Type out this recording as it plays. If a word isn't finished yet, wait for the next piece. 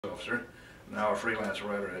officer, now a freelance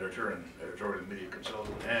writer, editor, and editorial media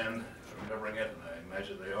consultant, and remembering it, and I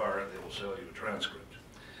imagine they are, they will sell you a transcript.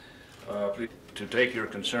 Please, to take your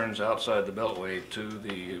concerns outside the Beltway to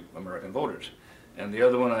the American voters. And the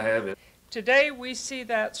other one I have is... Today we see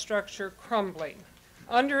that structure crumbling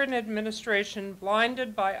under an administration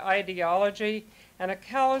blinded by ideology and a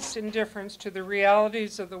callous indifference to the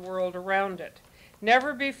realities of the world around it.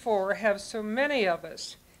 Never before have so many of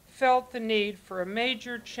us felt the need for a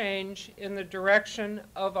major change in the direction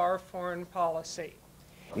of our foreign policy.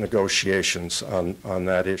 Negotiations on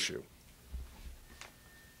that issue.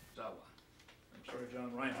 I'm sorry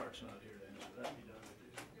John Reinhardt's not here to answer that.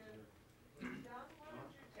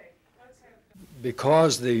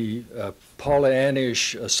 Because the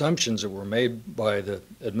Pollyann-ish assumptions that were made by the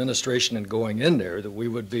administration in going in there, that we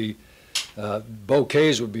would be,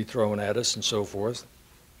 bouquets would be thrown at us and so forth.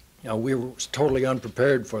 Now, we were totally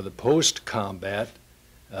unprepared for the post-combat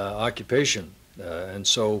occupation. And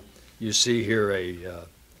so you see here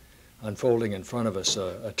unfolding in front of us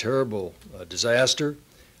a terrible disaster.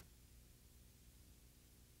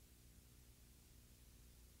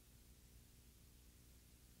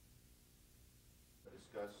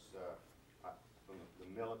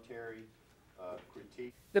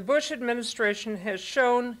 Critique. The Bush administration has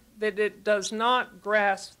shown that it does not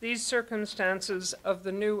grasp these circumstances of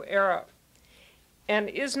the new era and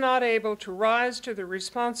is not able to rise to the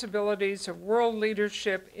responsibilities of world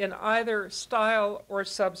leadership in either style or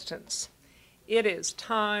substance. It is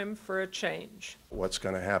time for a change. What's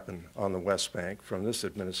going to happen on the West Bank from this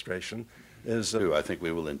administration is... I think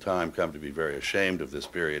we will in time come to be very ashamed of this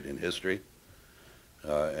period in history.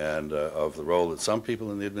 And of the role that some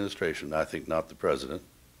people in the administration, I think not the president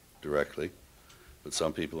directly, but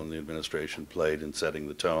some people in the administration played in setting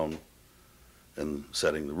the tone and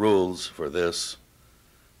setting the rules for this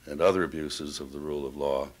and other abuses of the rule of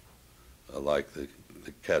law, like the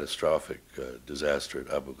catastrophic disaster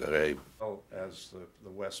at Abu Ghraib. As the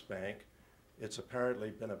West Bank, it's apparently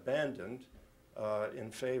been abandoned in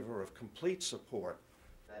favor of complete support.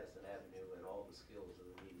 That is an avenue and all the skills of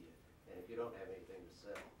the media, and if you don't have anything to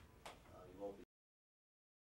sell,